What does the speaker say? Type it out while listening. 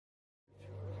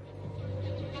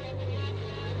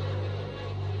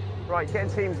Right,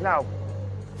 getting teams now.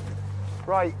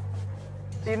 Right,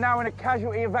 you're now in a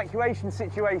casualty evacuation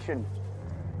situation.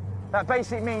 That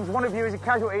basically means one of you is a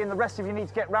casualty and the rest of you need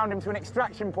to get round him to an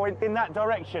extraction point in that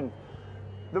direction.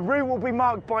 The route will be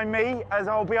marked by me, as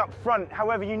I'll be up front.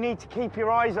 However, you need to keep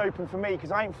your eyes open for me,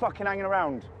 because I ain't fucking hanging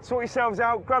around. Sort yourselves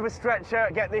out, grab a stretcher,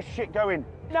 get this shit going.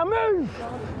 Now move!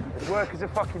 Let's work as a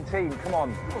fucking team, come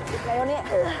on. Stay on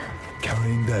it.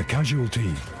 Carrying their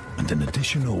casualty and an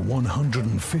additional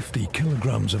 150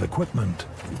 kilograms of equipment,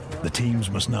 the teams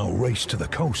must now race to the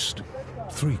coast,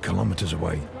 3 kilometers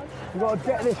away. We've got to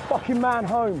get this fucking man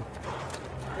home.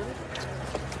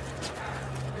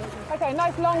 Okay,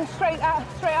 nice long straight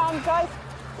arms, guys.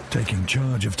 Taking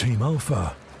charge of Team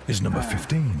Alpha is number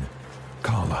 15,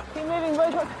 Carla. Keep moving,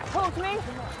 boys. Talk to me.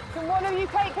 Can one of you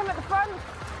take him at the front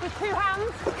with 2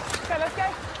 hands? Okay, let's go.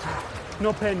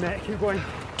 No pain, mate. Keep going.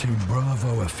 Team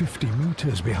Bravo are 50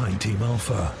 meters behind Team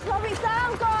Alpha, Slow it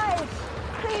down, guys.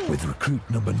 Please. with recruit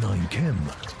number 9, Kim,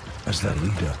 as their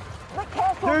leader. But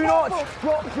careful, Do careful. not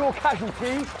drop your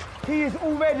casualty. He is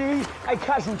already a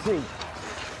casualty.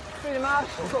 Through the marsh.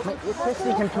 You're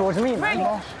twisting towards me,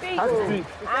 man. Really deep.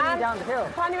 And down the hill.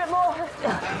 tiny bit more.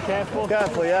 Careful.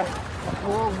 Careful, yeah?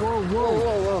 Whoa, whoa, whoa.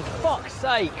 Whoa, whoa. Fuck's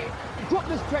sake. Drop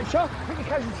the stretcher, put your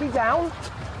casualty down,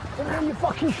 put it on your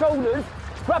fucking shoulders,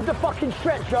 grab the fucking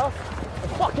stretcher,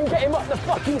 and fucking get him up the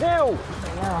fucking hill.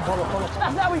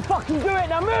 That's how we fucking do it,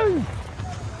 now move!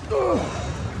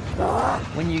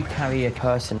 When you carry a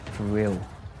person for real,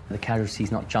 the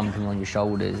casualty's not jumping on your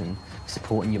shoulders and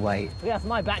supporting your weight. Yeah, that's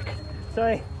my back.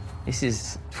 Sorry. This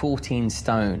is 14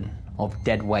 stone of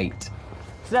dead weight.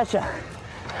 Stretcher.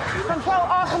 Control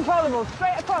are controllable.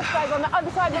 Straight across, guys, on the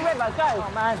other side of the river. Go.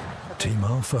 Oh, man. Team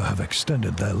Alpha have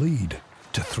extended their lead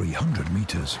to 300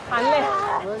 meters. And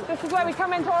lift. This is where we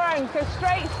come into our own. Go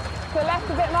straight, to the left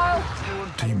a bit, Miles.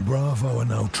 Team Bravo are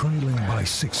now trailing by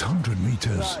 600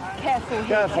 meters. Careful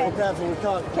here. Careful, we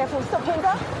can't. Careful. Stop,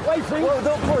 Tinker. Wait, please. Whoa,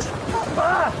 don't push.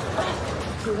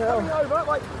 Coming over.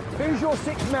 Right, who's your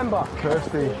 6th member?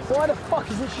 Kirsty. Why the fuck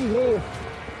isn't she here?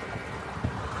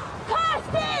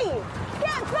 Kirsty!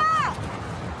 Get back!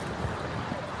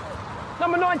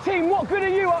 Number 19, what good are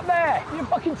you up there? Your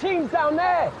fucking team's down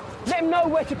there. Let him know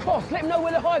where to cross. Let him know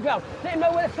where the high ground. Let him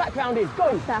know where the flat ground is.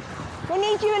 Go. We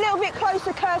need you a little bit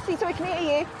closer, Kirsty, so we can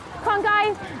hear you. Come on,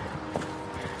 guys.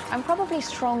 I'm probably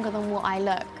stronger than what I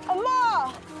look.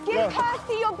 Amar, give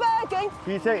Kirsty your Bergen.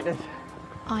 You take this.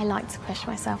 I like to push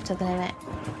myself to the limit.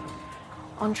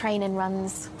 On training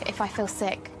runs, if I feel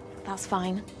sick, that's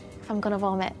fine. If I'm gonna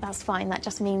vomit, that's fine. That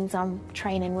just means I'm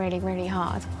training really, really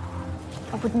hard.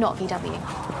 I would not VW.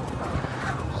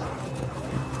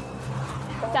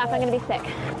 Steph, I'm gonna be sick.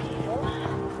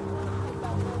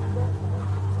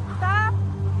 Stop.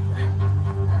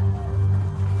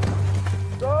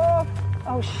 Stop.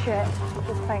 Oh, shit. She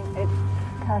just fainted.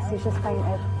 Kirsty's just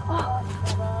fainted. Oh.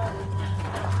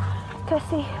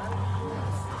 Kirsty.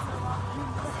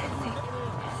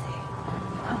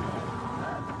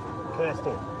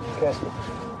 Kirsty.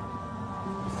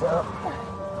 Sit up.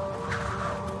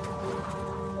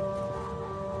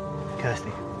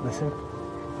 Kirsty, listen.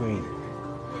 Breathe.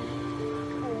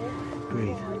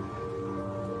 Breathe.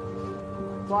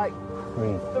 Right.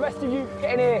 Breathe. The rest of you,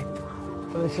 get in here.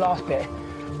 For this last bit,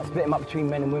 I split them up between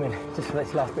men and women, just for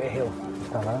this last bit of hill.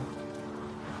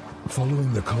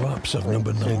 Following the collapse of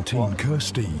number 19,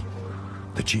 Kirsty,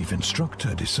 the chief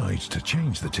instructor decides to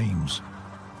change the teams.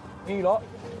 You lot,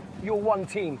 you're one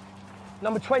team.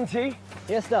 Number 20.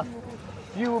 Yes, sir.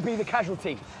 You will be the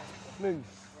casualty. Move.